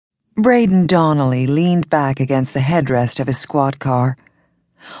Braden Donnelly leaned back against the headrest of his squad car.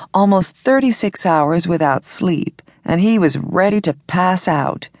 Almost 36 hours without sleep, and he was ready to pass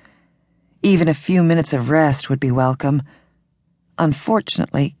out. Even a few minutes of rest would be welcome.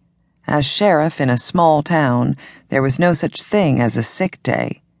 Unfortunately, as sheriff in a small town, there was no such thing as a sick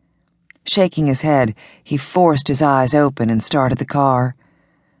day. Shaking his head, he forced his eyes open and started the car.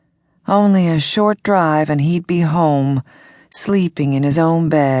 Only a short drive and he'd be home, sleeping in his own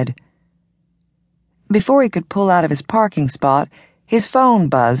bed. Before he could pull out of his parking spot, his phone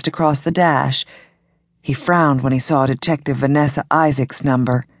buzzed across the dash. He frowned when he saw Detective Vanessa Isaac's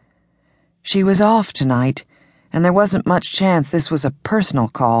number. She was off tonight, and there wasn't much chance this was a personal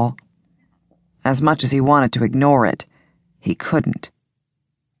call. As much as he wanted to ignore it, he couldn't.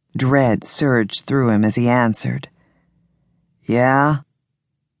 Dread surged through him as he answered. "Yeah?"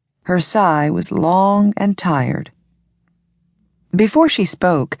 Her sigh was long and tired. Before she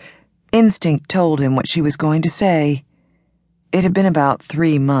spoke, instinct told him what she was going to say. It had been about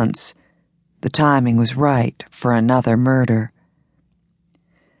 3 months. The timing was right for another murder.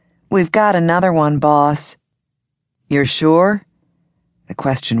 "We've got another one, boss." "You're sure?" The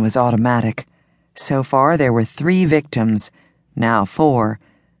question was automatic. So far there were 3 victims, now 4,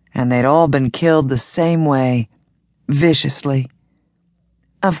 and they'd all been killed the same way, viciously.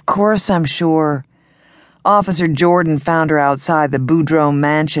 "Of course I'm sure. Officer Jordan found her outside the Boudreaux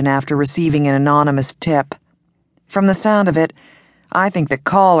mansion after receiving an anonymous tip. From the sound of it, I think the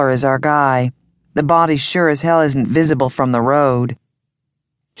caller is our guy. The body sure as hell isn't visible from the road."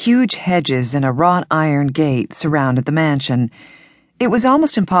 Huge hedges and a wrought iron gate surrounded the mansion. It was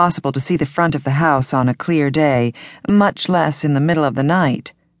almost impossible to see the front of the house on a clear day, much less in the middle of the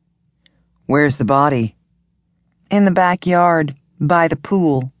night. "Where's the body?" "In the backyard, by the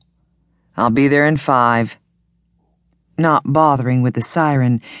pool." "I'll be there in 5. Not bothering with the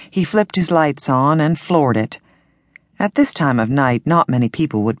siren, he flipped his lights on and floored it. At this time of night, not many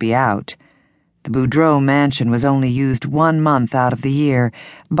people would be out. The Boudreaux mansion was only used 1 month out of the year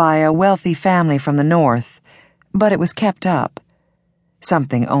by a wealthy family from the north, but it was kept up.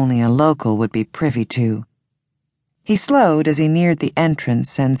 Something only a local would be privy to. He slowed as he neared the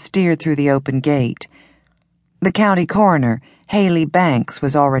entrance and steered through the open gate. The county coroner, Haley Banks,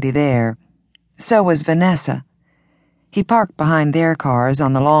 was already there. So was Vanessa. He parked behind their cars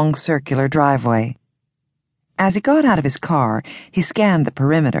on the long circular driveway. As he got out of his car, he scanned the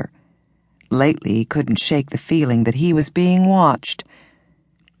perimeter. Lately, he couldn't shake the feeling that he was being watched.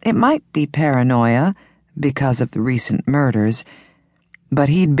 It might be paranoia, because of the recent murders, but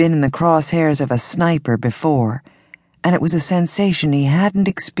he'd been in the crosshairs of a sniper before, and it was a sensation he hadn't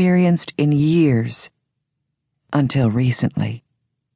experienced in years. Until recently.